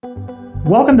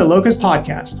Welcome to Locus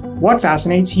Podcast, What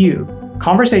Fascinates You?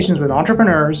 Conversations with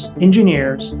entrepreneurs,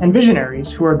 engineers, and visionaries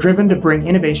who are driven to bring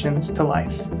innovations to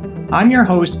life. I'm your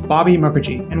host, Bobby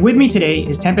Mukherjee, and with me today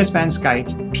is Tempest Van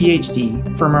Skyke,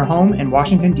 PhD, from her home in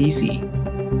Washington, D.C.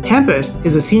 Tempest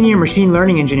is a senior machine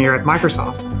learning engineer at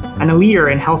Microsoft and a leader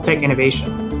in health tech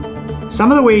innovation.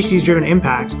 Some of the ways she's driven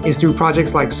impact is through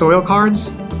projects like Soil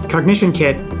Cards, Cognition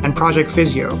Kit, and Project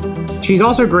Physio. She's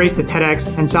also graced the TEDx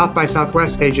and South by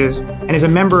Southwest stages and is a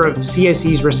member of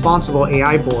CSE's Responsible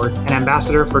AI Board and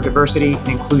Ambassador for Diversity and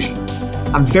Inclusion.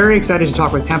 I'm very excited to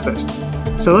talk with Tempest,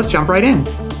 so let's jump right in.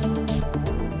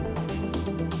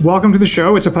 Welcome to the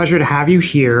show. It's a pleasure to have you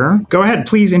here. Go ahead,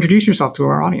 please introduce yourself to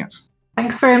our audience.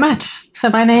 Thanks very much. So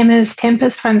my name is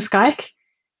Tempest Van Skyke,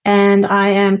 and I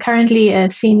am currently a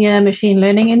senior machine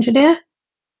learning engineer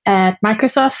at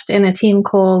Microsoft in a team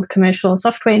called Commercial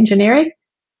Software Engineering.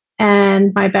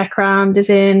 And my background is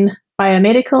in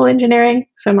biomedical engineering.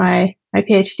 So my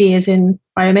PhD is in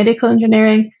biomedical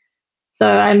engineering. So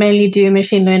I mainly do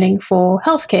machine learning for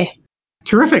healthcare.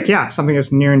 Terrific. Yeah, something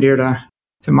that's near and dear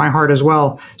to my heart as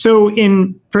well. So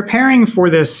in preparing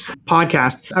for this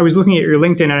podcast, I was looking at your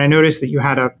LinkedIn and I noticed that you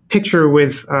had a picture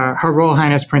with Her Royal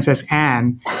Highness Princess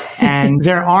Anne, and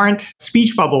there aren't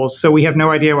speech bubbles, so we have no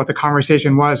idea what the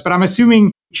conversation was. But I'm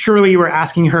assuming surely you were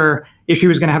asking her if she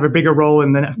was going to have a bigger role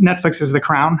in the Netflix's The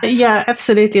Crown. Yeah,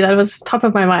 absolutely. That was top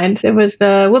of my mind. It was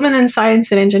the Women in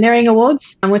Science and Engineering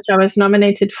Awards, in which I was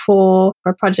nominated for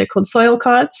a project called Soil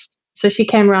Cards. So she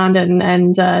came around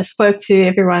and spoke to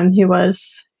everyone who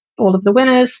was all of the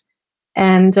winners.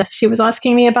 And she was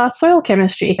asking me about soil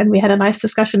chemistry. And we had a nice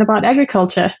discussion about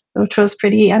agriculture, which was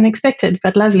pretty unexpected,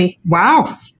 but lovely.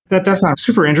 Wow. That sounds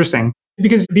super interesting,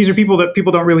 because these are people that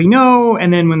people don't really know.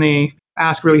 And then when they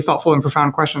ask really thoughtful and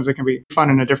profound questions, it can be fun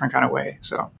in a different kind of way.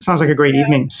 So sounds like a great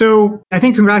evening. So I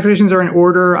think congratulations are in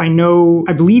order.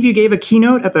 I believe you gave a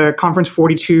keynote at the Conference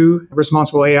 42,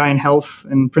 Responsible AI in Health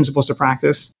and Principles to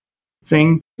Practice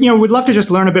thing. We'd love to just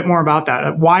learn a bit more about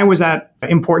that. Why was that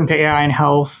important to AI and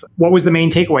health? What was the main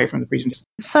takeaway from the presentation?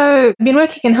 So I've been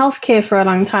working in healthcare for a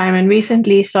long time and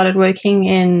recently started working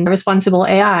in responsible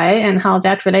AI and how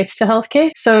that relates to healthcare.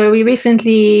 So we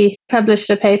recently published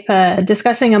a paper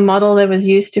discussing a model that was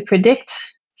used to predict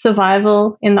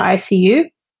survival in the ICU.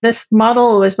 This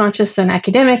model was not just an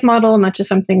academic model, not just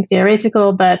something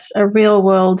theoretical, but a real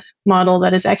world model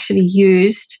that is actually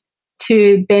used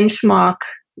to benchmark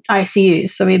ICUs.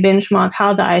 So we benchmark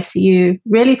how the ICU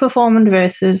really performed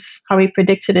versus how we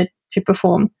predicted it to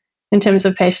perform in terms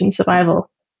of patient survival.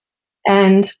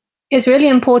 And it's really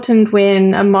important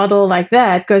when a model like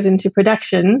that goes into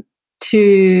production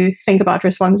to think about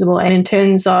responsible and in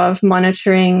terms of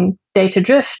monitoring data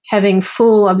drift, having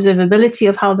full observability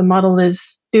of how the model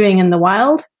is doing in the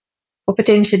wild or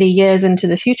potentially years into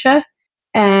the future,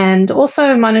 and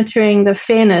also monitoring the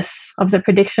fairness of the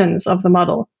predictions of the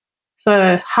model.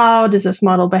 So how does this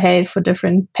model behave for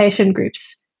different patient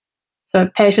groups? So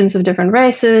patients of different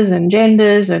races and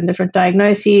genders and different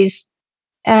diagnoses.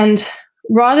 And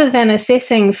rather than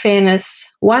assessing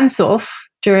fairness once off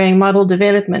during model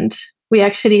development, we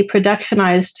actually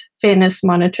productionized fairness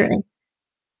monitoring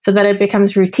so that it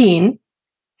becomes routine.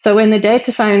 So when the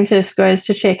data scientist goes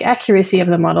to check accuracy of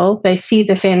the model, they see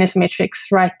the fairness metrics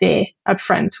right there up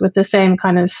front with the same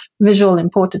kind of visual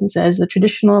importance as the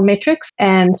traditional metrics.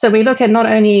 And so we look at not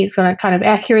only sort of kind of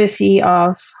accuracy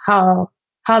of how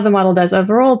the model does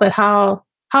overall, but how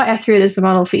accurate is the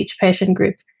model for each patient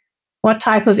group? What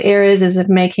type of errors is it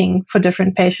making for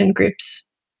different patient groups?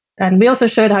 And we also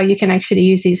showed how you can actually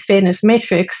use these fairness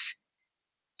metrics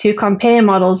to compare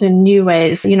models in new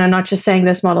ways, not just saying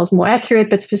this model is more accurate,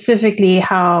 but specifically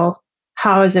how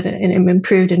is it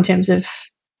improved in terms of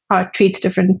how it treats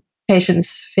different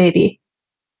patients fairly.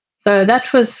 So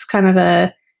that was kind of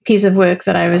a piece of work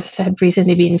that I had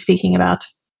recently been speaking about.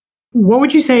 What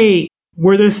would you say,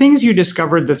 were there things you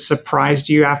discovered that surprised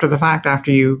you after the fact,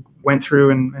 after you went through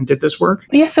and did this work?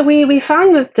 Yeah, so we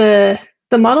found that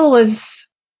the model was...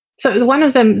 So one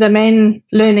of the main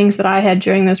learnings that I had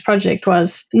during this project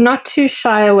was not to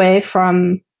shy away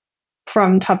from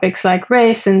topics like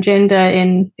race and gender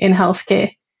in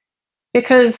healthcare,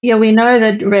 because we know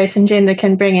that race and gender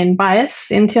can bring in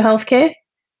bias into healthcare,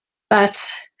 but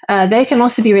they can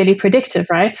also be really predictive,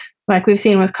 right? Like we've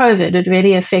seen with COVID, it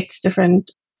really affects different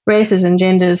races and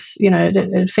genders.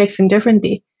 It affects them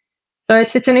differently. So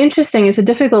it's a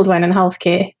difficult one in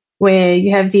healthcare, where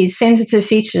you have these sensitive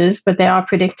features, but they are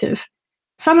predictive.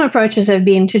 Some approaches have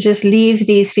been to just leave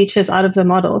these features out of the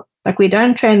model. Like we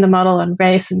don't train the model on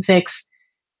race and sex,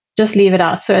 just leave it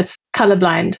out. So it's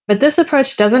colorblind. But this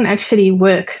approach doesn't actually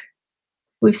work.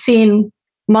 We've seen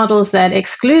models that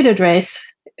excluded race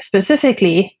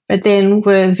specifically, but then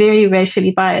were very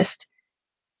racially biased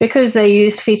because they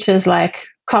used features like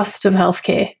cost of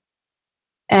healthcare.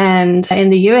 And in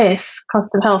the US,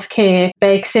 cost of healthcare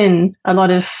bakes in a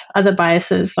lot of other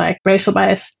biases like racial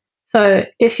bias. So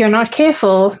if you're not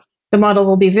careful, the model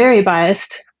will be very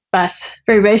biased, but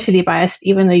very racially biased,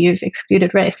 even though you've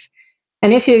excluded race.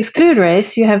 And if you exclude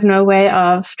race, you have no way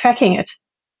of tracking it.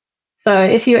 So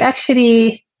if you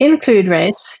actually include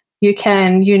race, you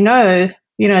can,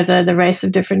 the race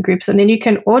of different groups, and then you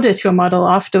can audit your model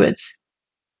afterwards.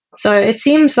 So it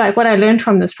seems like what I learned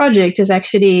from this project is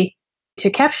actually to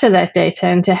capture that data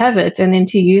and to have it and then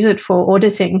to use it for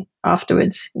auditing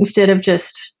afterwards instead of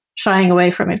just shying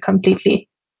away from it completely.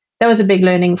 That was a big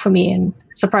learning for me and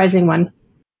surprising one.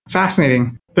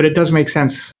 Fascinating, but it does make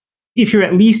sense. If you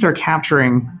at least are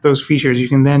capturing those features, you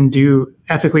can then do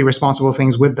ethically responsible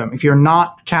things with them. If you're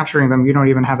not capturing them, you don't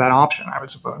even have that option, I would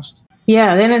suppose.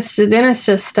 Yeah, then it's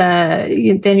just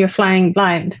then you're flying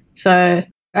blind. So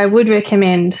I would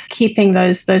recommend keeping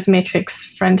those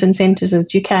metrics front and center so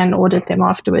that you can audit them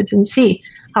afterwards and see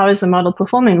how is the model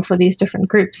performing for these different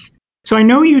groups. So I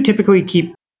know you typically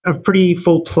keep a pretty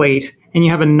full plate and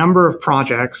you have a number of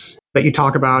projects that you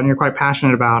talk about and you're quite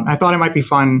passionate about. I thought it might be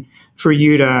fun for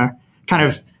you to kind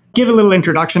of give a little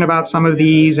introduction about some of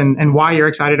these and why you're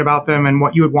excited about them and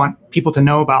what you would want people to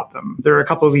know about them. There are a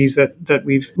couple of these that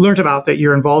we've learned about that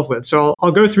you're involved with. So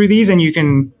I'll go through these and you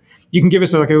can give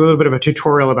us like a little bit of a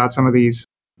tutorial about some of these.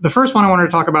 The first one I wanted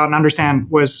to talk about and understand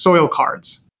was soil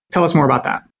cards. Tell us more about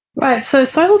that. Right. So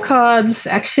soil cards,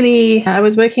 actually, I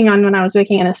was working on when I was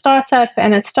working in a startup,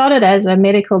 and it started as a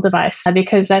medical device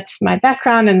because that's my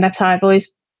background and that's how I've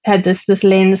always had this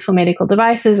lens for medical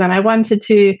devices. And I wanted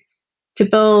to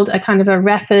build a kind of a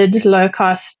rapid,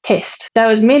 low-cost test. That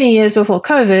was many years before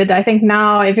COVID. I think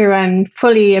now everyone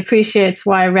fully appreciates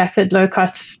why rapid,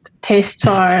 low-cost tests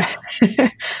are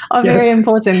very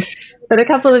important. But a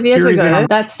couple of years ago,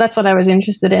 that's what I was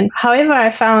interested in. However,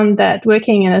 I found that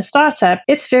working in a startup,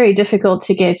 it's very difficult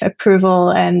to get approval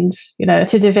and,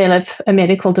 to develop a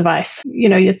medical device.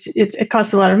 It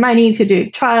costs a lot of money to do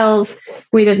trials.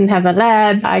 We didn't have a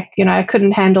lab. I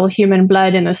couldn't handle human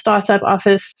blood in a startup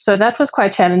office. So that was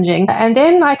quite challenging. And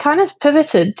then I kind of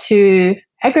pivoted to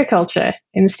agriculture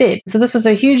instead. So this was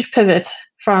a huge pivot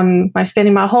from my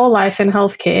spending my whole life in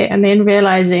healthcare and then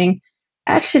realizing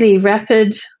actually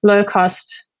rapid,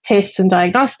 low-cost tests and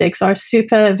diagnostics are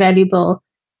super valuable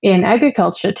in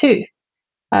agriculture too,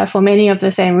 for many of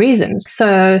the same reasons.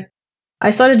 So I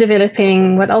started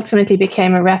developing what ultimately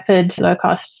became a rapid,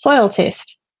 low-cost soil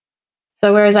test.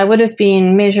 So whereas I would have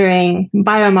been measuring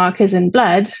biomarkers in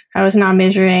blood, I was now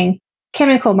measuring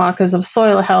chemical markers of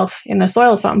soil health in a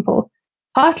soil sample,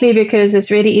 partly because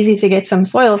it's really easy to get some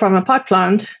soil from a pot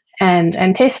plant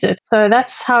and test it. So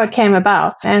that's how it came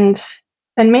about. And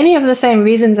many of the same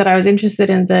reasons that I was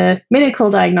interested in the medical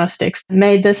diagnostics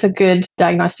made this a good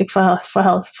diagnostic for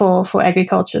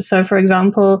agriculture. So, for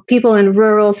example, people in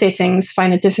rural settings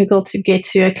find it difficult to get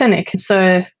to a clinic.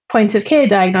 So point of care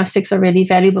diagnostics are really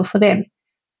valuable for them.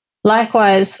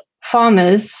 Likewise,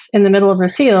 farmers in the middle of a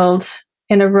field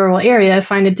in a rural area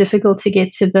find it difficult to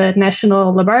get to the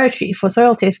national laboratory for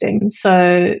soil testing.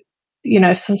 So,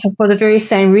 so for the very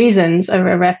same reasons, a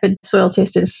rapid soil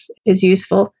test is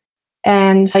useful.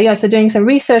 And so doing some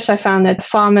research, I found that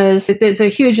there's a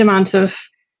huge amount of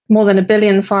more than 1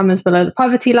 billion farmers below the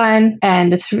poverty line,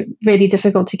 and it's really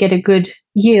difficult to get a good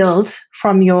yield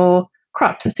from your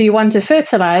crops. So you want to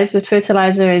fertilize, but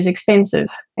fertilizer is expensive,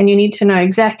 and you need to know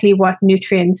exactly what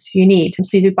nutrients you need.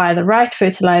 So you buy the right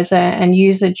fertilizer and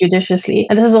use it judiciously.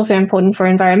 And this is also important for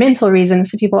environmental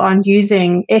reasons, so people aren't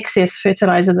using excess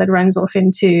fertilizer that runs off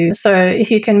into. So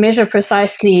if you can measure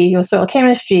precisely your soil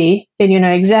chemistry, then you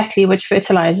know exactly which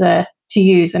fertilizer to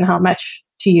use and how much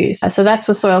to use. So that's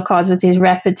for soil cards with these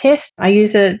rapid tests. I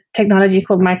use a technology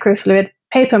called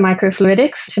paper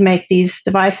microfluidics to make these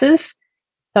devices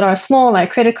that are small,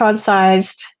 like credit card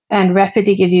sized, and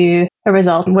rapidly give you a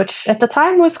result, which at the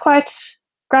time was quite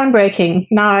groundbreaking.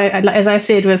 Now, as I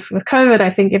said, with COVID, I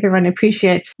think everyone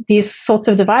appreciates these sorts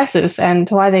of devices and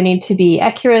why they need to be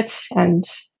accurate and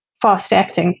fast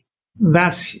acting.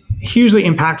 That's hugely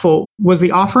impactful. Was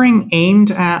the offering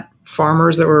aimed at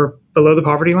farmers that were below the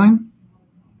poverty line?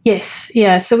 Yes.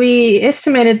 Yeah. So we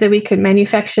estimated that we could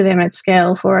manufacture them at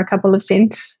scale for a couple of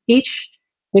cents each,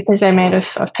 because they're made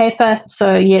of paper.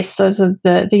 So yes, those are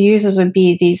the users would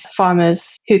be these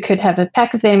farmers who could have a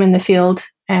pack of them in the field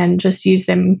and just use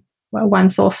them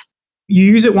once off. You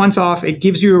use it once off, it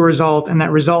gives you a result, and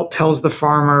that result tells the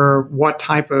farmer what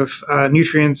type of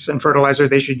nutrients and fertilizer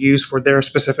they should use for their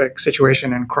specific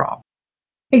situation and crop.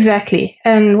 Exactly.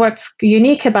 And what's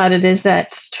unique about it is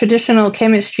that traditional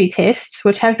chemistry tests,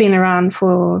 which have been around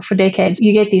for decades,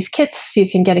 you get these kits. You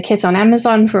can get a kit on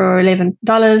Amazon for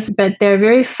 $11, but they're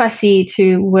very fussy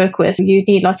to work with. You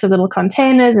need lots of little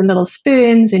containers and little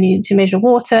spoons, and you need to measure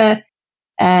water,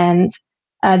 and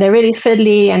they're really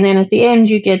fiddly. And then at the end,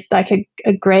 you get like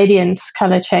a gradient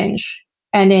color change.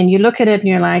 And then you look at it and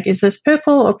you're like, is this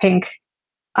purple or pink?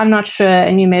 I'm not sure.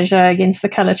 And you measure against the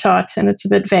color chart, and it's a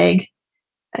bit vague.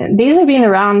 These have been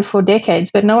around for decades,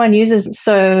 but no one uses them.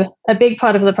 So a big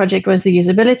part of the project was the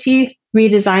usability,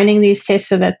 redesigning these tests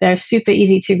so that they're super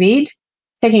easy to read,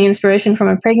 taking inspiration from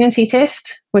a pregnancy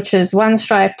test, which is 1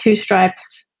 stripe, 2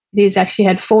 stripes. These actually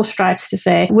had 4 stripes to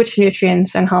say which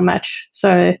nutrients and how much.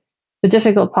 So the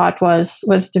difficult part was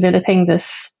developing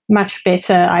this much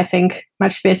better, I think,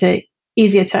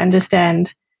 easier to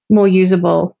understand, more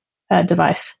usable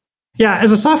device. Yeah,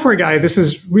 as a software guy, this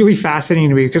is really fascinating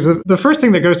to me because the first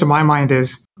thing that goes to my mind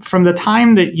is from the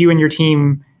time that you and your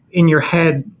team in your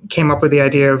head came up with the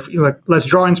idea of, like, let's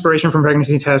draw inspiration from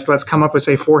pregnancy tests, let's come up with,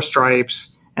 say, 4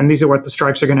 stripes, and these are what the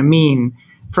stripes are going to mean.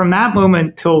 From that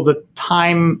moment till the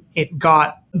time it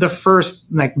got the first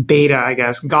beta, I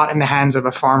guess, got in the hands of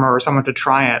a farmer or someone to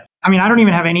try it. I mean, I don't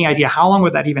even have any idea. How long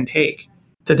would that even take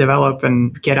to develop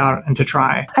and get out and to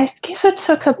try? I guess it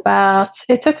took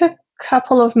a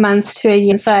couple of months to a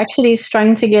year. So I actually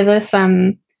strung together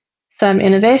some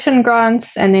innovation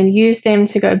grants and then used them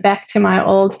to go back to my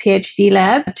old PhD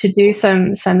lab to do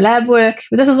some lab work.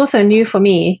 But this was also new for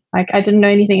me. Like, I didn't know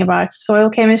anything about soil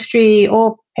chemistry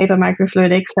or paper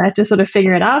microfluidics. So I had to sort of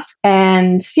figure it out.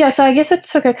 And yeah, so I guess it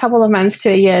took a couple of months to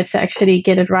a year to actually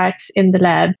get it right in the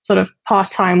lab, sort of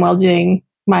part-time while doing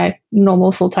my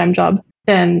normal full-time job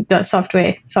and the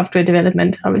software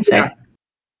development, I would say. Yeah.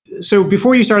 So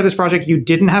before you started this project, you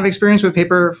didn't have experience with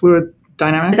paper fluid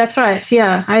dynamics? That's right.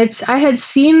 Yeah. I had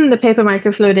seen the paper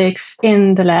microfluidics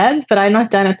in the lab, but I'd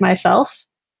not done it myself.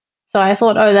 So I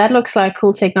thought, oh, that looks like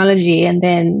cool technology. And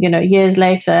then, years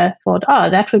later, thought, oh,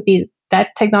 that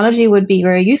technology would be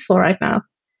very useful right now.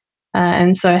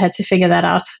 And so I had to figure that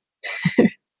out.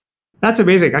 That's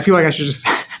amazing. I feel like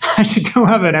I should go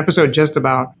have an episode just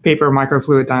about paper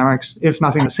microfluid dynamics, if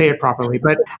nothing to say it properly.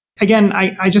 But again,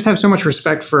 I just have so much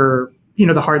respect for,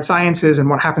 the hard sciences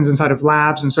and what happens inside of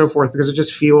labs and so forth, because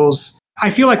I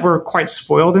feel like we're quite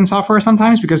spoiled in software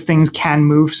sometimes because things can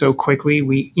move so quickly.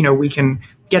 We can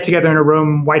get together in a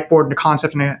room, whiteboard a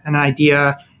concept and an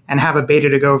idea and have a beta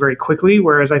to go very quickly.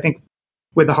 Whereas I think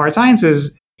with the hard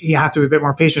sciences, you have to be a bit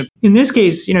more patient. In this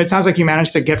case, it sounds like you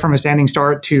managed to get from a standing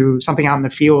start to something out in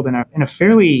the field in a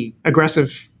fairly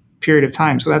aggressive period of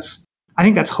time. So I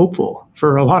think that's hopeful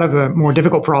for a lot of the more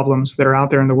difficult problems that are out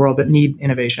there in the world that need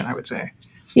innovation, I would say.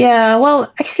 Yeah,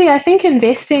 well, actually, I think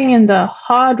investing in the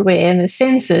hardware and the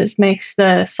sensors makes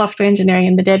the software engineering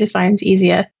and the data science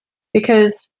easier,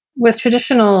 because with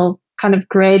traditional kind of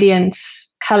gradient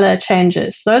color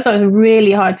changes, those are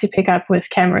really hard to pick up with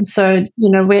cameras. So,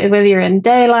 whether you're in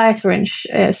daylight or in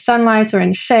sunlight or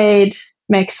in shade,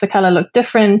 makes the color look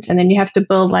different. And then you have to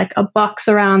build like a box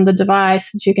around the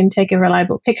device that you can take a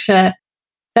reliable picture.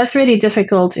 That's really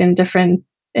difficult in different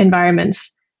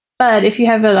environments. But if you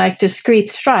have discrete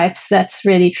stripes, that's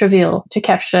really trivial to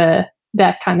capture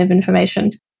that kind of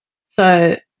information.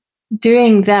 So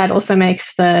doing that also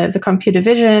makes the computer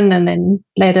vision and then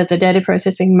later the data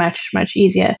processing much, much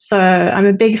easier. So I'm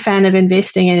a big fan of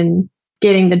investing in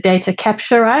getting the data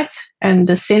capture right and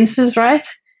the sensors right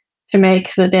to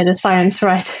make the data science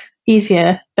right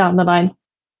easier down the line.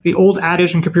 The old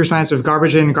adage in computer science of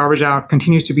garbage in, garbage out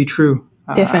continues to be true.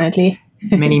 Definitely.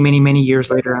 many, many, many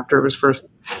years later after it was first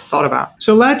thought about.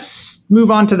 So let's move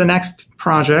on to the next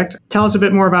project. Tell us a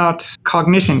bit more about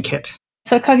Cognition Kit.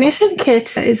 So Cognition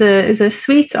Kit is a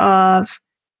suite of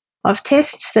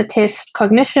tests that test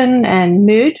cognition and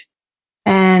mood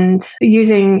and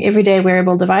using everyday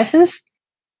wearable devices.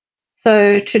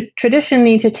 So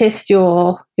traditionally, to test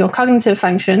your cognitive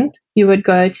function, you would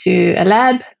go to a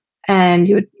lab and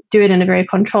you would do it in a very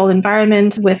controlled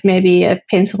environment with maybe a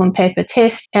pencil and paper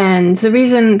test. And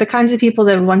the kinds of people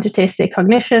that would want to test their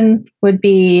cognition would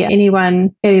be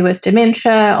anyone maybe with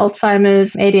dementia,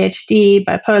 Alzheimer's, ADHD,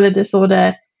 bipolar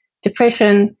disorder,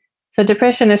 depression. So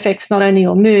depression affects not only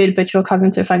your mood, but your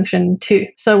cognitive function too.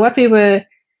 So what we were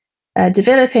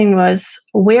developing was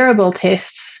wearable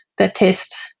tests that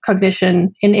test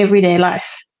cognition in everyday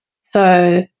life.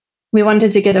 So we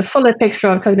wanted to get a fuller picture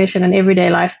of cognition in everyday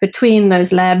life between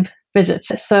those lab visits.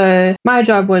 So my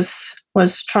job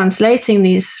was translating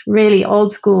these really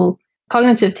old school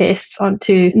cognitive tests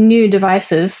onto new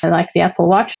devices like the Apple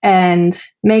Watch and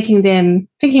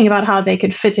thinking about how they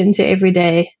could fit into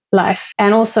everyday life,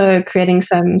 and also creating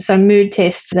some mood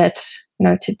tests that,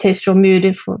 to test your mood.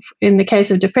 If in the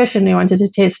case of depression, we wanted to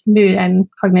test mood and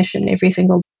cognition every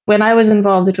single. When I was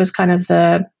involved, it was kind of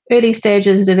the early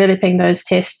stages developing those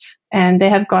tests, and they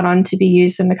have gone on to be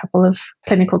used in a couple of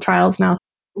clinical trials now.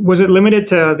 Was it limited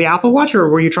to the Apple Watch, or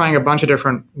were you trying a bunch of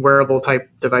different wearable type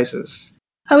devices?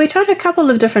 Oh, we tried a couple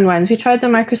of different ones. We tried the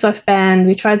Microsoft Band,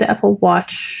 we tried the Apple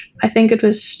Watch. I think it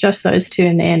was just those two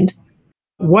in the end.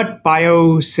 What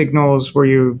biosignals were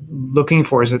you looking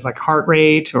for? Is it like heart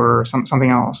rate or something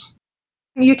else?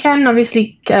 You can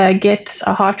obviously get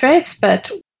a heart rate,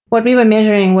 but what we were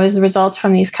measuring was the results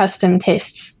from these custom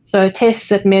tests. So tests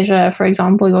that measure, for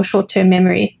example, your short-term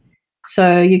memory.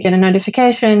 So you get a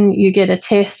notification, you get a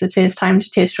test that says time to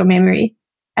test your memory.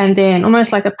 And then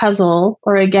almost like a puzzle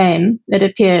or a game, it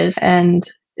appears and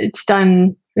it's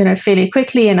done, fairly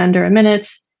quickly in under a minute.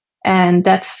 And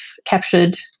that's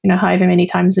captured, however many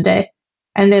times a day.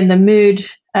 And then the mood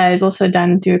is also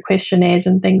done through questionnaires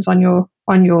and things on your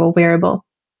wearable.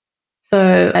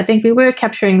 So I think we were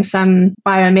capturing some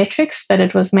biometrics, but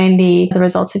it was mainly the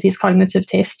results of these cognitive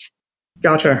tests.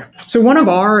 Gotcha. So one of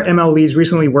our ML leads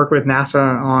recently worked with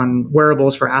NASA on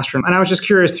wearables for astronauts. And I was just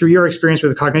curious, through your experience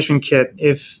with the Cognition Kit,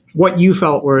 if what you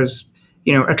felt was,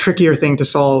 a trickier thing to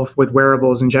solve with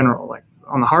wearables in general, like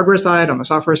on the hardware side, on the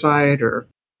software side, or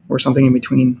something in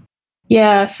between.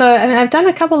 Yeah. So I've done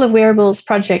a couple of wearables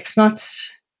projects,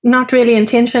 not really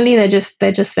intentionally.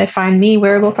 They find me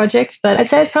wearable projects, but I'd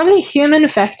say it's probably human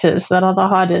factors that are the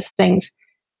hardest things.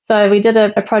 So we did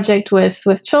a project with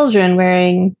children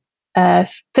wearing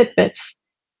Fitbits,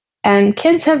 and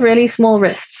kids have really small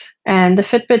wrists, and the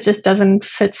Fitbit just doesn't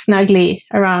fit snugly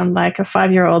around like a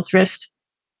 5-year-old's wrist.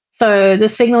 So the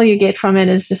signal you get from it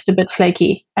is just a bit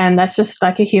flaky, and that's just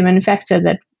like a human factor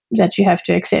that you have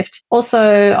to accept.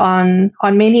 Also, on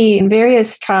many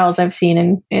various trials I've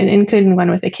seen, including one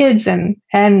with the kids and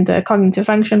the cognitive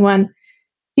function one,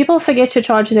 people forget to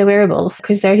charge their wearables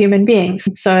because they're human beings.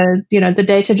 So, the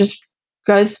data just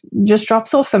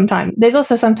drops off sometimes. There's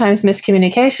also sometimes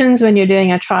miscommunications when you're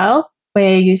doing a trial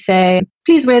where you say,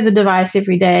 please wear the device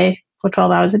every day for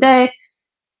 12 hours a day,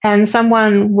 and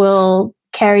someone will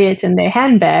carry it in their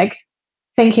handbag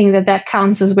thinking that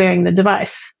counts as wearing the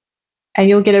device. And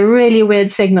you'll get a really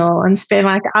weird signal and spend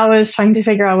like hours trying to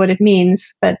figure out what it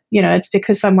means. But, it's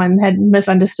because someone had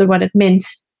misunderstood what it meant,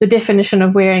 the definition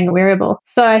of wearing a wearable.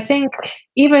 So I think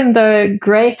even though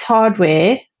great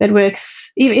hardware that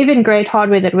works in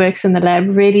the lab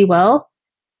really well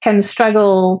can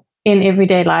struggle in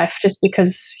everyday life just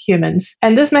because humans.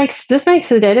 And this makes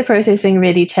the data processing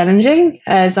really challenging,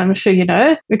 as I'm sure you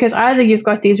know, because either you've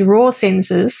got these raw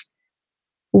sensors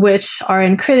which are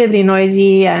incredibly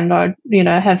noisy and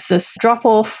have this drop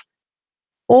off,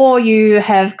 or you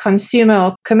have consumer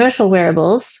or commercial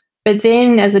wearables. But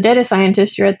then as a data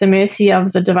scientist, you're at the mercy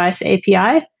of the device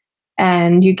API,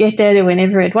 and you get data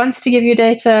whenever it wants to give you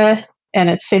data, and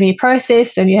it's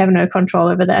semi-processed, and you have no control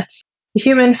over that. The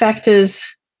human factors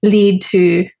lead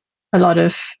to a lot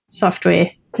of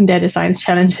software and data science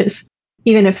challenges,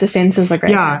 even if the sensors are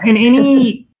great. Yeah,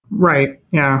 and right,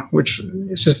 yeah, which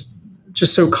is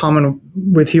just so common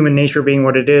with human nature being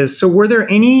what it is. So were there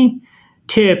any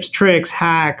tips, tricks,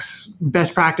 hacks,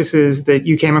 best practices that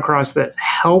you came across that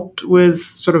helped with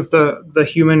sort of the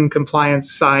human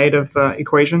compliance side of the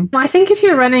equation? I think if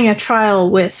you're running a trial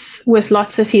with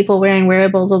lots of people wearing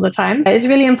wearables all the time, it's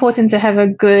really important to have a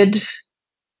good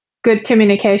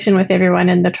communication with everyone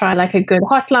in the trial, like a good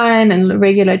hotline and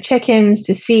regular check-ins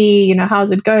to see,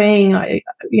 how's it going?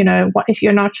 What if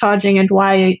you're not charging it?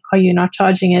 Why are you not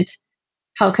charging it?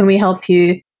 How can we help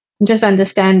you? Just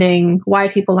understanding why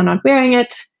people are not wearing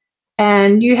it.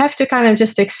 And you have to kind of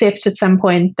just accept at some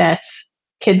point that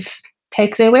kids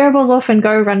take their wearables off and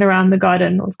go run around the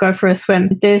garden or go for a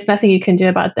swim. There's nothing you can do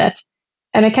about that.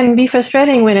 And it can be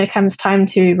frustrating when it comes time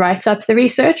to write up the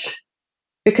research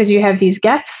because you have these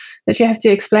gaps that you have to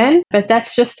explain. But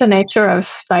that's just the nature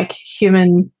of like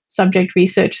human subject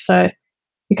research. So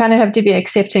you kind of have to be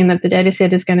accepting that the data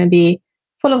set is going to be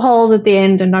full of holes at the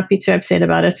end and not be too upset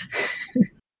about it.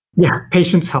 Yeah,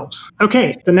 patience helps.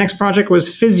 Okay, the next project was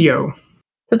Physio.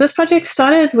 So this project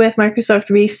started with Microsoft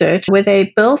Research, where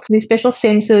they built these special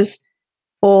sensors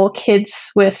for kids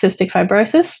with cystic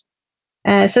fibrosis.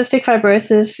 Cystic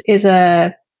fibrosis is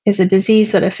a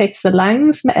disease that affects the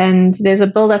lungs, and there's a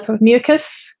buildup of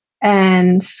mucus.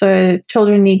 And so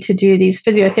children need to do these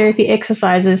physiotherapy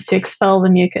exercises to expel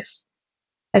the mucus.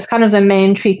 As kind of the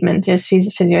main treatment is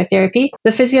physiotherapy.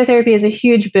 The physiotherapy is a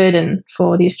huge burden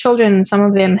for these children. Some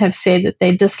of them have said that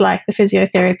they dislike the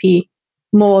physiotherapy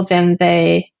more than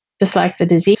they dislike the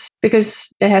disease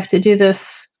because they have to do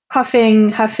this coughing,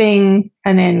 huffing,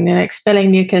 and then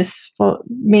expelling mucus for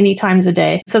many times a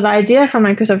day. So the idea from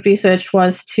Microsoft Research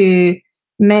was to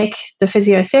make the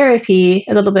physiotherapy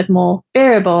a little bit more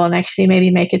bearable and actually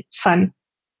maybe make it fun.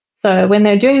 So when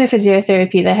they're doing the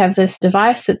physiotherapy, they have this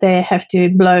device that they have to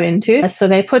blow into. So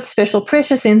they put special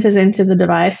pressure sensors into the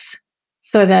device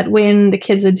so that when the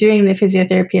kids are doing the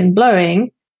physiotherapy and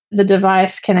blowing, the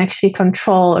device can actually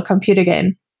control a computer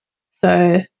game.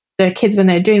 So the kids, when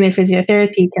they're doing their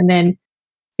physiotherapy, can then,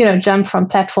 jump from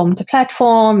platform to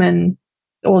platform and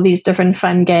all these different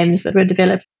fun games that were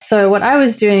developed. So what I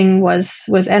was doing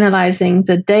was analyzing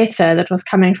the data that was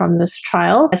coming from this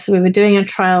trial. So we were doing a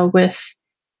trial with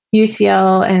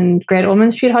UCL and Great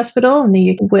Ormond Street Hospital in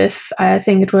the UK with, I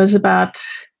think it was about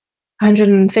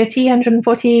 130,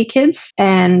 140 kids,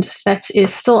 and that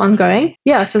is still ongoing.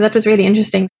 Yeah, so that was really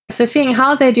interesting. So seeing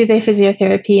how they do their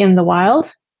physiotherapy in the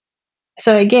wild.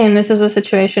 So again, this is a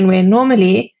situation where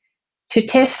normally to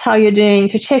test how you're doing,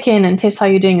 to check in and test how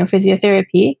you're doing your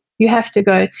physiotherapy, you have to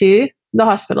go to the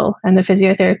hospital and the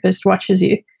physiotherapist watches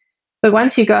you. But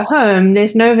once you go home,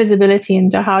 there's no visibility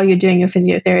into how you're doing your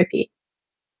physiotherapy.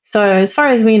 So as far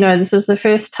as we know, this was the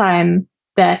first time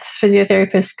that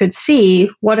physiotherapists could see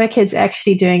what are kids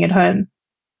actually doing at home.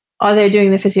 Are they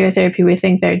doing the physiotherapy we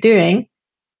think they're doing?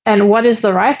 And what is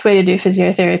the right way to do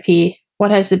physiotherapy?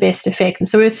 What has the best effect?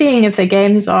 So we're seeing if the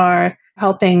games are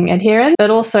helping adherence,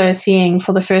 but also seeing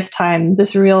for the first time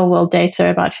this real world data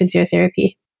about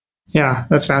physiotherapy. Yeah,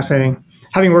 that's fascinating.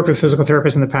 Having worked with physical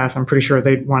therapists in the past, I'm pretty sure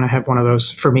they'd want to have one of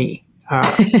those for me.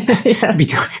 Yeah.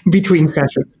 Between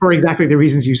sessions for exactly the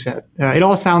reasons you said. It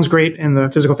all sounds great in the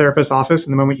physical therapist's office,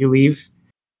 and the moment you leave,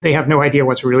 they have no idea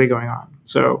what's really going on.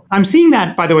 So I'm seeing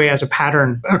that, by the way, as a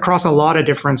pattern across a lot of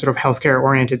different sort of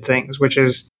healthcare-oriented things, which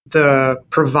is the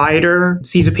provider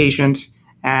sees a patient,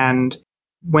 and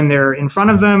when they're in front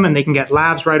of them and they can get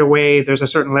labs right away, there's a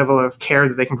certain level of care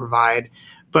that they can provide.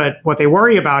 But what they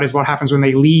worry about is what happens when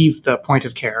they leave the point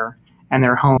of care and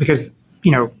they're home, because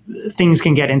things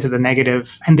can get into the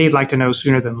negative, and they'd like to know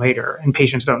sooner than later. And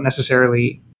patients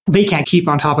they can't keep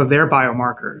on top of their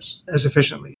biomarkers as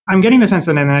efficiently. I'm getting the sense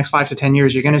that in the next 5 to 10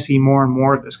 years, you're going to see more and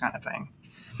more of this kind of thing.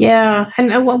 Yeah.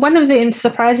 And one of the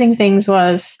surprising things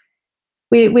was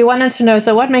we wanted to know,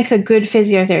 so what makes a good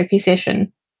physiotherapy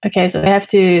session? Okay, so they have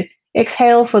to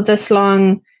exhale for this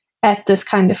long at this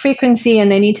kind of frequency,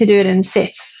 and they need to do it in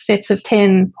sets of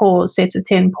 10 pause, sets of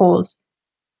 10 pause.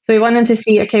 So we wanted to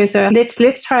see, okay, so let's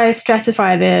try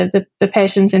stratify the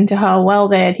patients into how well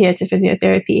they adhere to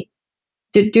physiotherapy.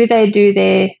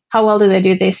 How well do they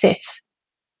do their sets?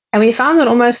 And we found that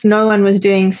almost no one was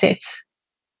doing sets.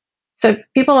 So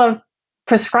people are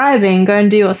prescribing, go and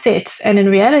do your sets. And in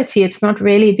reality, it's not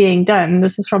really being done.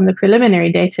 This is from the preliminary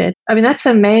data. I mean, that's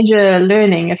a major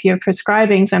learning if you're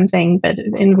prescribing something, but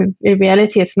in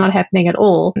reality, it's not happening at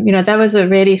all. That was a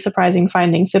really surprising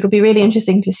finding. So it'll be really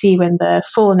interesting to see when the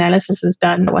full analysis is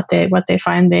done, what they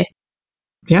find there.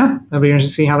 Yeah, that'll be interesting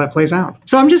to see how that plays out.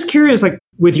 So I'm just curious, like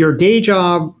with your day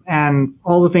job and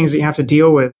all the things that you have to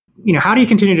deal with, how do you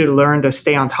continue to learn to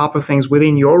stay on top of things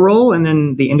within your role and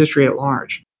then the industry at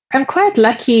large? I'm quite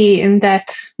lucky in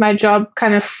that my job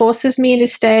kind of forces me to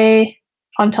stay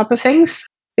on top of things.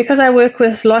 Because I work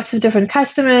with lots of different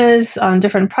customers on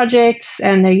different projects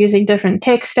and they're using different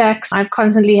tech stacks, I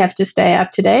constantly have to stay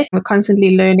up to date. We're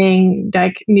constantly learning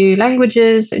like new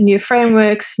languages, new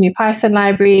frameworks, new Python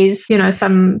libraries.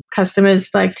 Some customers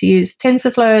like to use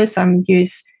TensorFlow, some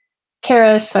use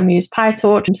Keras, some use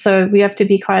PyTorch. So we have to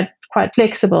be quite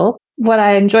flexible. What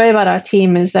I enjoy about our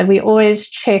team is that we always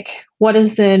check what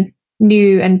is the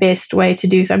new and best way to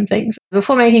do some things.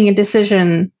 Before making a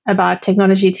decision about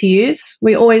technology to use,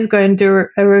 we always go and do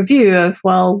a review of,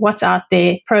 well, what's out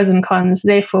there, pros and cons,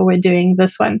 therefore we're doing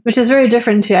this one, which is very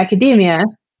different to academia,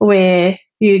 where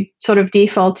you sort of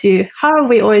default to, how have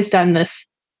we always done this?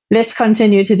 Let's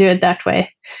continue to do it that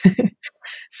way.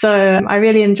 So I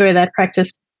really enjoy that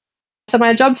practice. So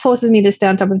my job forces me to stay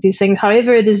on top of these things.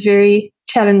 However, it is very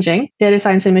challenging. Data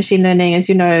science and machine learning, as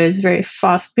you know, is very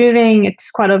fast moving.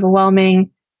 It's quite overwhelming.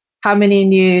 How many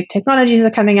new technologies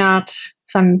are coming out?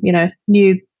 Some,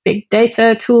 new big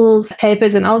data tools,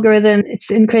 papers and algorithms.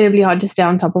 It's incredibly hard to stay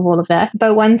on top of all of that.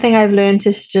 But one thing I've learned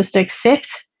is just accept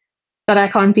that I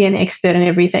can't be an expert in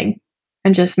everything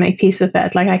and just make peace with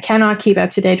that. Like I cannot keep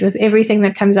up to date with everything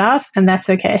that comes out, and that's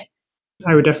okay.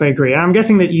 I would definitely agree. I'm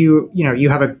guessing that you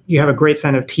have a great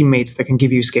set of teammates that can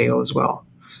give you scale as well.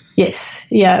 Yes.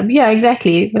 Yeah,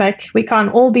 exactly. Like we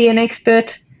can't all be an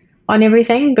expert on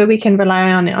everything, but we can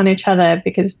rely on each other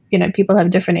because, people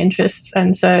have different interests.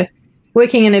 And so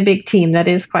working in a big team, that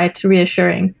is quite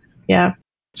reassuring. Yeah.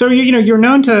 So you're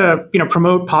known to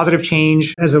promote positive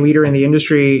change as a leader in the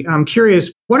industry. I'm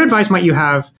curious, what advice might you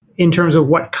have in terms of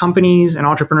what companies and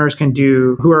entrepreneurs can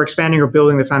do who are expanding or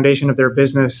building the foundation of their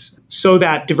business so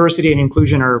that diversity and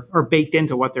inclusion are baked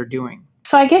into what they're doing?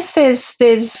 So I guess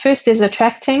there's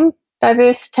attracting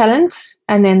diverse talent,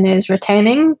 and then there's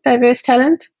retaining diverse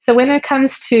talent. So when it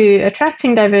comes to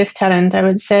attracting diverse talent, I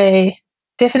would say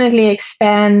definitely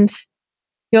expand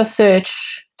your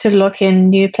search to look in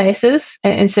new places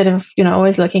instead of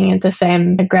always looking at the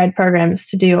same grad programs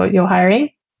to do your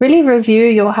hiring. Really review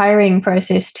your hiring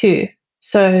process too.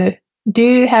 So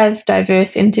do have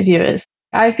diverse interviewers.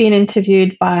 I've been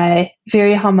interviewed by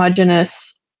very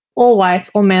homogenous, all white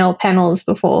or male panels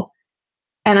before.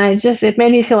 And it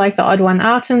made me feel like the odd one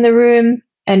out in the room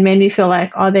and made me feel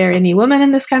like, are there any women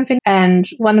in this company? And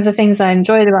one of the things I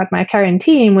enjoyed about my current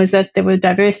team was that there were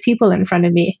diverse people in front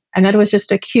of me. And that was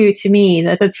just a cue to me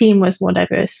that the team was more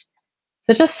diverse.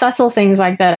 So just subtle things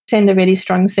like that send a really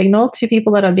strong signal to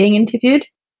people that are being interviewed.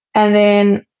 And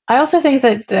then I also think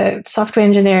that the software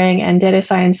engineering and data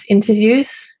science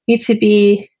interviews need to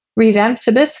be revamped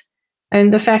a bit.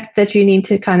 And the fact that you need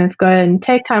to kind of go and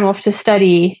take time off to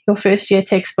study your first year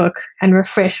textbook and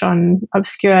refresh on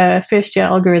obscure first year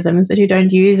algorithms that you don't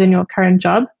use in your current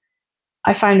job,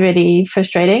 I find really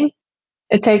frustrating.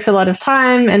 It takes a lot of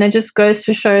time, and it just goes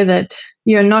to show that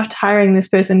you're not hiring this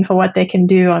person for what they can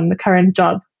do on the current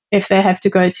job if they have to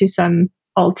go to some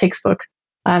old textbook.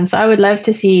 So I would love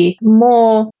to see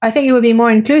more. I think it would be more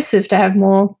inclusive to have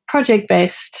more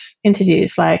project-based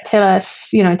interviews, like tell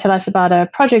us about a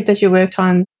project that you worked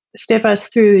on, step us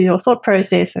through your thought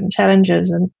process and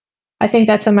challenges. And I think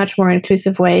that's a much more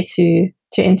inclusive way to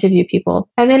interview people.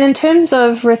 And then in terms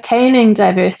of retaining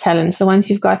diverse talent, so once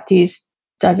you've got these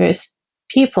diverse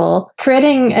people,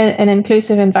 creating an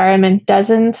inclusive environment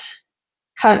doesn't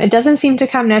seem to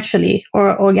come naturally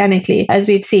or organically, as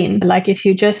we've seen. Like if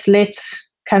you just let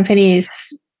companies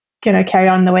carry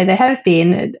on the way they have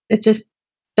been, it just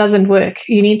doesn't work.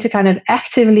 You need to kind of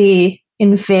actively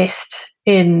invest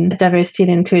in diversity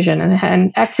and inclusion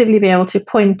and actively be able to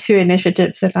point to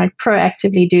initiatives and like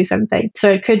proactively do something. So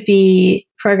it could be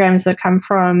programs that come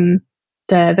from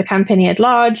the company at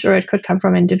large, or it could come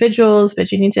from individuals,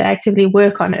 but you need to actively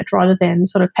work on it rather than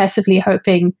sort of passively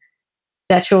hoping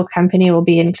that your company will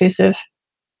be inclusive.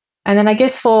 And then I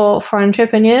guess for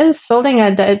entrepreneurs, building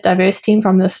a diverse team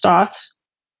from the start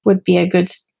would be a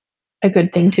good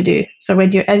thing to do. So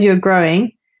as you're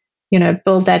growing,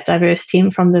 build that diverse team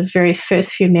from the very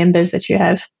first few members that you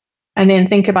have, and then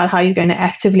think about how you're going to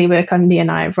actively work on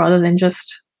D&I rather than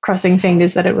just crossing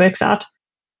fingers that it works out.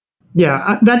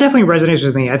 Yeah, that definitely resonates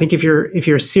with me. I think if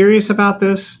you're serious about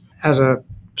this as a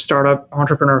startup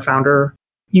entrepreneur founder,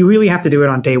 you really have to do it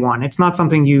on day one. It's not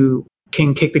something you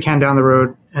can kick the can down the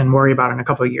road and worry about in a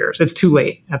couple of years. It's too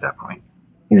late at that point.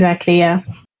 Exactly, yeah.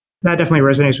 That definitely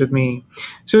resonates with me.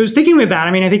 So sticking with that,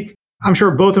 I'm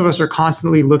sure both of us are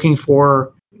constantly looking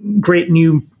for great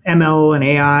new ML and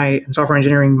AI and software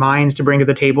engineering minds to bring to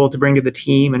the table, to bring to the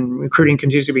team, and recruiting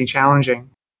continues to be challenging.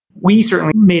 We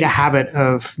certainly made a habit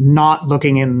of not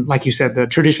looking in, like you said, the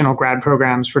traditional grad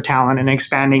programs for talent and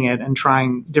expanding it and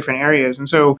trying different areas. And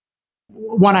so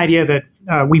one idea that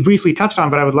we briefly touched on,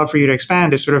 but I would love for you to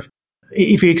expand, is sort of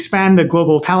if you expand the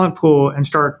global talent pool and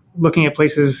start looking at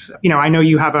places, I know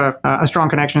you have a strong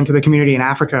connection to the community in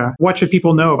Africa. What should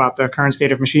people know about the current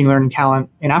state of machine learning talent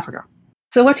in Africa?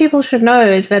 So what people should know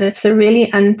is that it's a really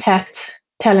untapped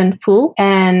talent pool.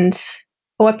 And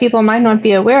what people might not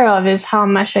be aware of is how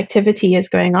much activity is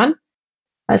going on.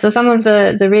 So some of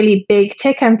the really big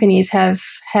tech companies have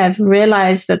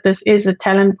realized that this is a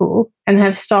talent pool and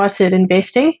have started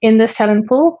investing in this talent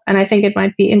pool. And I think it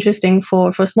might be interesting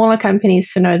for smaller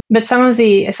companies to know. But some of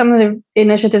the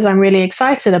initiatives I'm really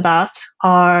excited about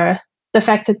are the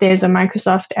fact that there's a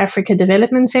Microsoft Africa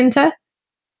Development Center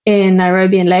in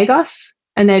Nairobi and Lagos,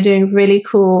 and they're doing really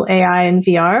cool AI and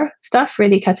VR stuff,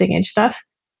 really cutting edge stuff.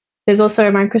 There's also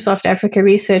a Microsoft Africa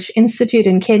Research Institute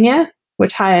in Kenya,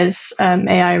 which hires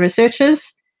AI researchers.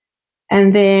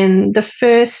 And then the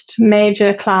first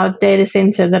major cloud data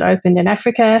center that opened in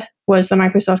Africa was the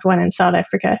Microsoft one in South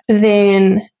Africa.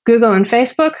 Then Google and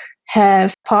Facebook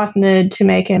have partnered to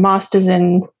make a master's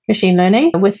in machine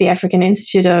learning with the African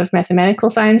Institute of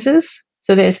Mathematical Sciences.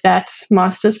 So there's that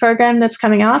master's program that's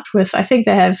coming out with, I think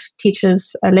they have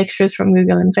teachers, lecturers from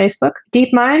Google and Facebook.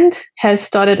 DeepMind has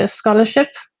started a scholarship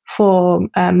for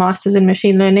masters in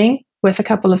machine learning with a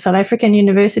couple of South African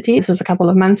universities. This was a couple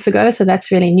of months ago, so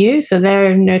that's really new. So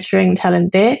they're nurturing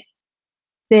talent there.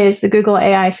 There's the Google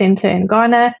AI Center in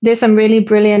Ghana. There's some really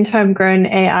brilliant homegrown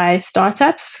AI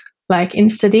startups like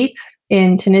InstaDeep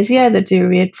in Tunisia that do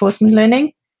reinforcement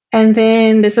learning. And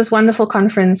then there's this wonderful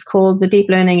conference called the Deep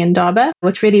Learning Indaba,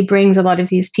 which really brings a lot of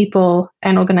these people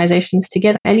and organizations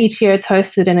together. And each year it's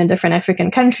hosted in a different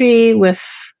African country with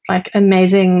like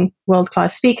amazing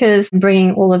world-class speakers,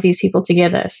 bringing all of these people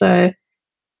together. So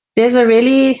there's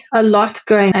a lot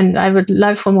going, and I would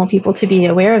love for more people to be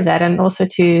aware of that and also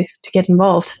to get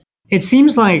involved. It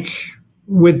seems like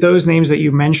with those names that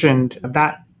you mentioned,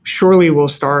 that surely will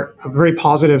start a very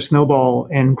positive snowball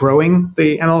in growing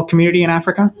the ML community in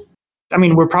Africa. I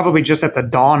mean, we're probably just at the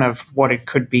dawn of what it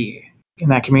could be in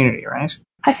that community, right?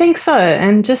 I think so.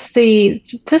 And just the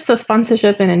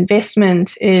sponsorship and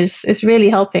investment is really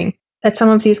helping. At some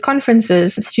of these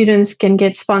conferences, students can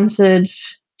get sponsored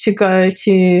to go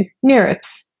to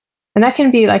NeurIPS. And that can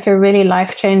be like a really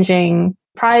life-changing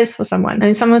prize for someone.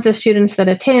 And some of the students that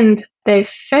attend, they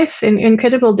face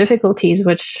incredible difficulties,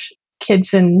 which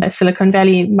kids in Silicon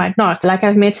Valley might not. Like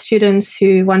I've met students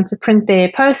who want to print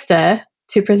their poster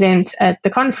to present at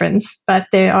the conference, but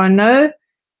there are no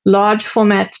large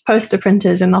format poster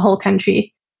printers in the whole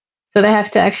country. So they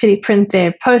have to actually print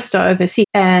their poster overseas.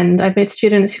 And I've met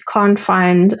students who can't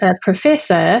find a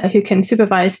professor who can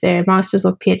supervise their master's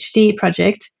or PhD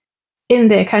project in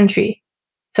their country.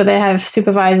 So they have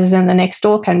supervisors in the next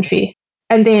door country.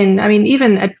 And then, I mean,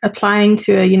 even applying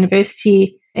to a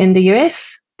university in the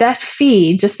US, that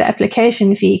fee, just the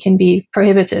application fee, can be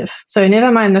prohibitive. So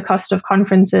never mind the cost of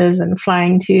conferences and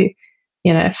flying to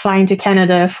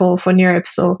Canada for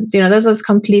NeurIPS, or, those are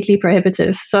completely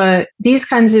prohibitive. So these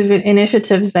kinds of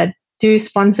initiatives that do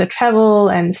sponsor travel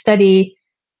and study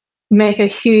make a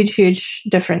huge, huge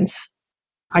difference.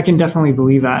 I can definitely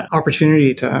believe that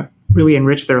opportunity to really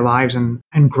enrich their lives and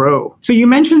grow. So you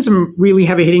mentioned some really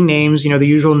heavy hitting names, the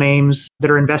usual names that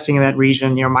are investing in that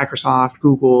region, Microsoft,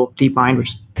 Google, DeepMind, which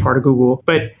is part of Google.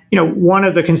 But, one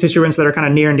of the constituents that are kind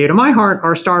of near and dear to my heart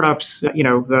are startups,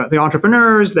 the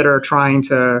entrepreneurs that are trying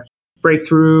to break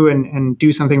through and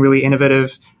do something really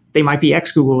innovative. They might be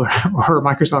ex-Google or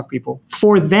Microsoft people.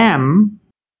 For them,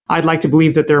 I'd like to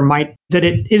believe that that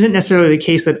it isn't necessarily the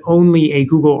case that only a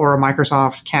Google or a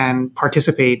Microsoft can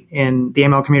participate in the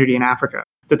ML community in Africa,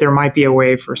 that there might be a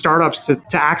way for startups to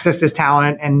access this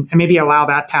talent and maybe allow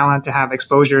that talent to have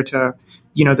exposure to,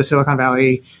 the Silicon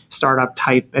Valley startup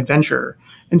type adventure.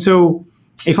 And so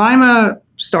if I'm a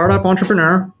startup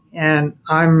entrepreneur and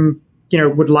I'm,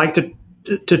 would like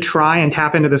to try and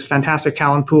tap into this fantastic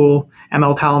talent pool,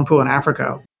 ML talent pool in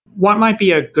Africa, what might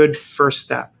be a good first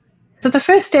step? So the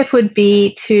first step would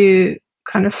be to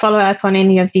kind of follow up on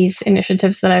any of these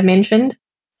initiatives that I've mentioned,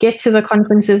 get to the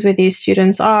conferences where these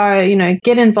students are,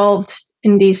 get involved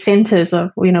in these centers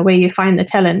of, where you find the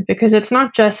talent, because it's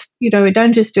not just, we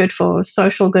don't just do it for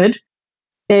social good.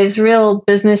 There's real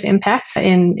business impact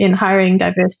in hiring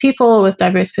diverse people with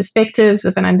diverse perspectives,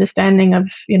 with an understanding of,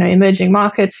 emerging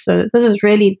markets. So this is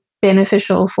really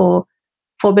beneficial for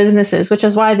businesses, which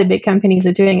is why the big companies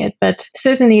are doing it. But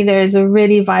certainly there is a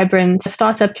really vibrant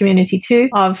startup community too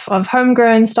of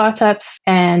homegrown startups.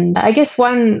 And I guess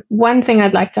one thing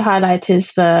I'd like to highlight is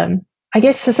so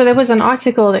there was an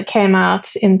article that came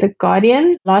out in The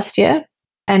Guardian last year,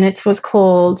 and it was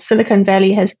called Silicon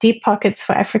Valley Has Deep Pockets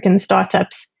for African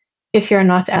Startups If You're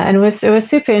Not. And it was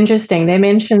super interesting. They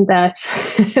mentioned that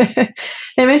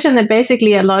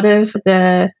basically a lot of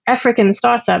the African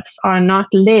startups are not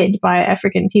led by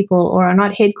African people or are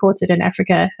not headquartered in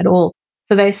Africa at all.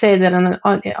 So they say that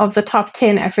of the top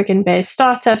 10 African-based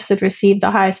startups that received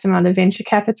the highest amount of venture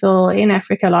capital in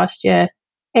Africa last year,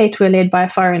 8 were led by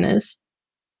foreigners.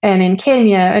 And in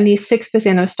Kenya, only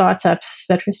 6% of startups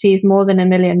that received more than $1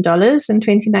 million in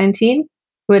 2019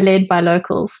 were led by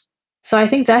locals. So I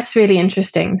think that's really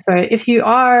interesting. So if you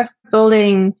are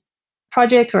building a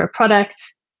project or a product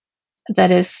that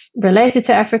is related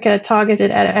to Africa, targeted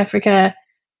at Africa,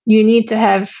 you need to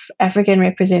have African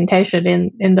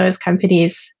representation in those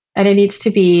companies. And it needs to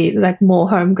be like more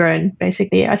homegrown,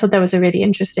 basically. I thought that was a really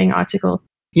interesting article.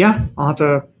 Yeah, I'll have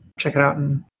to check it out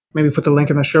and maybe put the link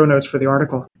in the show notes for the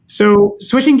article. So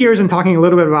switching gears and talking a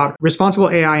little bit about responsible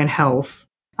AI in health,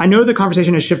 I know the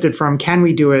conversation has shifted from can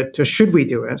we do it to should we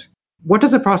do it? What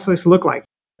does the process look like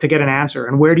to get an answer,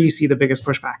 and where do you see the biggest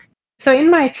pushback? So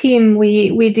in my team,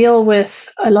 we deal with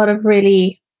a lot of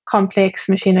really complex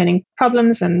machine learning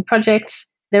problems and projects.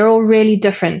 They're all really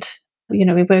different. We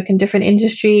work in different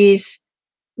industries.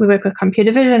 We work with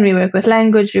computer vision, we work with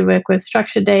language, we work with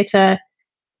structured data.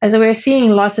 And so we're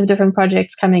seeing lots of different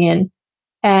projects coming in.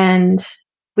 And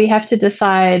we have to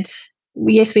decide,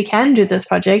 yes, we can do this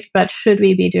project, but should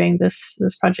we be doing this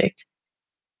project?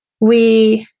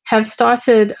 We have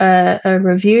started a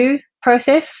review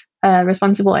process, a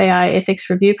responsible AI ethics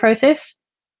review process.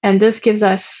 And this gives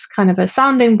us kind of a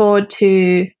sounding board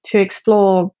to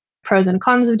explore pros and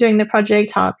cons of doing the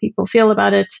project, how people feel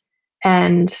about it,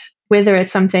 and whether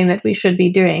it's something that we should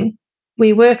be doing.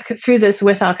 We work through this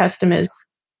with our customers.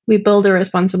 We build a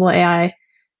responsible AI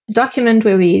document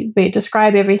where we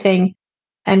describe everything,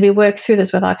 and we work through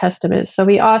this with our customers. So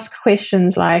we ask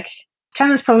questions like, can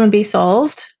this problem be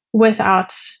solved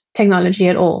without technology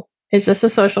at all? Is this a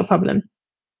social problem?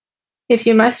 If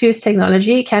you must use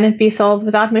technology, can it be solved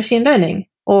without machine learning?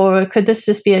 Or could this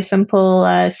just be a simple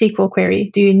SQL query?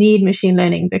 Do you need machine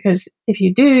learning? Because if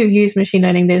you do use machine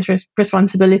learning, there's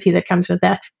responsibility that comes with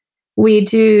that. We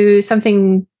do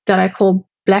something that I call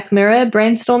Black Mirror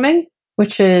brainstorming,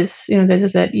 which is,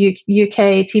 there's a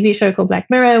UK TV show called Black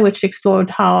Mirror, which explored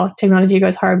how technology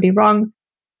goes horribly wrong.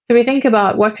 So we think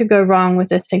about what could go wrong with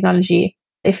this technology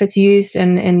if it's used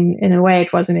in a way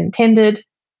it wasn't intended.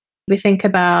 We think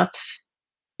about,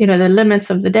 the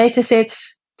limits of the data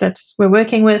sets that we're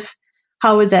working with.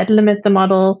 How would that limit the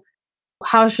model?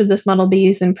 How should this model be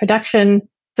used in production?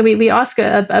 So we ask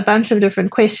a bunch of different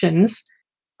questions.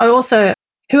 Also,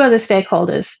 who are the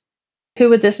stakeholders? Who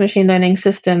would this machine learning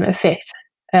system affect?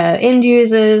 End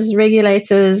users,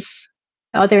 regulators?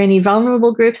 Are there any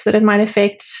vulnerable groups that it might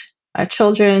affect?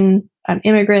 Children,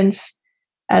 immigrants?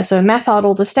 So map out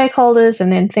all the stakeholders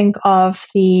and then think of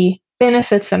the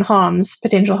benefits and harms,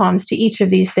 potential harms to each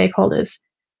of these stakeholders.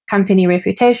 Company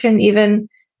reputation, even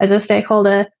as a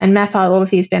stakeholder, and map out all of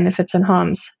these benefits and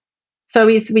harms. So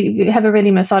we have a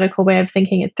really methodical way of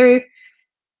thinking it through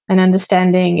and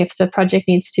understanding if the project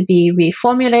needs to be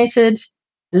reformulated,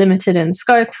 limited in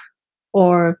scope,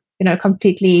 or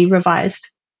completely revised.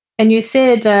 And you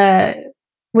said,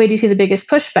 where do you see the biggest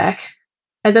pushback?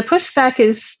 The pushback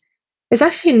is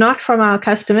actually not from our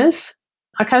customers.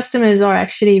 Our customers are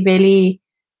actually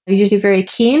usually very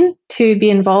keen to be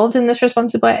involved in this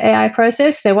responsible AI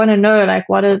process. They want to know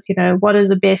what are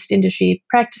the best industry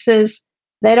practices.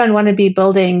 They don't want to be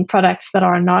building products that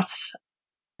are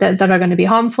going to be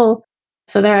harmful.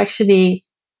 So they're actually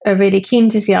really keen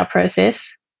to see our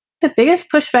process. The biggest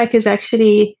pushback is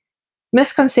actually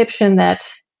misconception that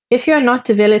if you're not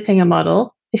developing a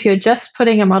model, if you're just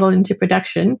putting a model into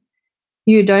production,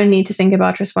 you don't need to think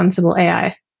about responsible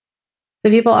AI. So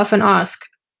people often ask,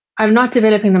 I'm not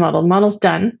developing the model. The model's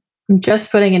done. I'm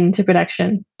just putting it into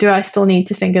production. Do I still need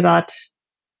to think about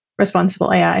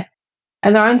responsible AI?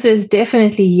 And the answer is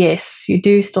definitely yes, you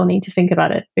do still need to think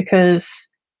about it because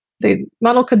the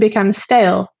model could become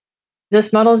stale.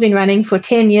 This model's been running for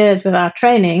 10 years without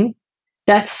training.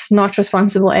 That's not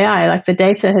responsible AI. The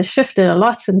data has shifted a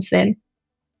lot since then.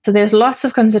 So there's lots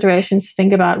of considerations to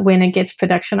think about when it gets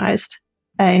productionized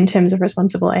in terms of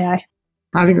responsible AI.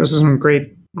 I think those are some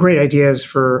great ideas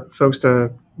for folks to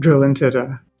drill into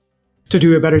to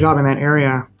do a better job in that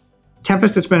area.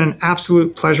 Tempest, it's been an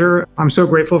absolute pleasure. I'm so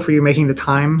grateful for you making the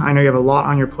time. I know you have a lot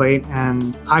on your plate,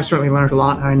 and I've certainly learned a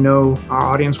lot. I know our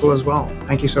audience will as well.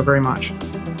 Thank you so very much.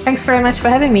 Thanks very much for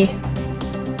having me.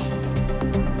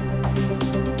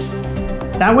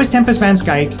 That was Tempest Van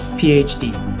Skyke,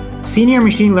 PhD, Senior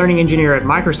Machine Learning Engineer at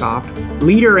Microsoft,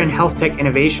 leader in health tech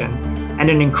innovation, and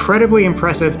an incredibly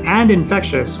impressive and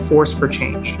infectious force for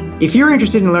change. If you're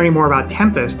interested in learning more about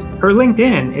Tempest, her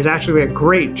LinkedIn is actually a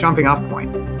great jumping off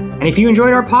point. And if you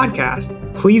enjoyed our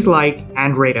podcast, please like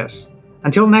and rate us.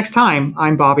 Until next time,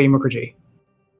 I'm Bobby Mukherjee.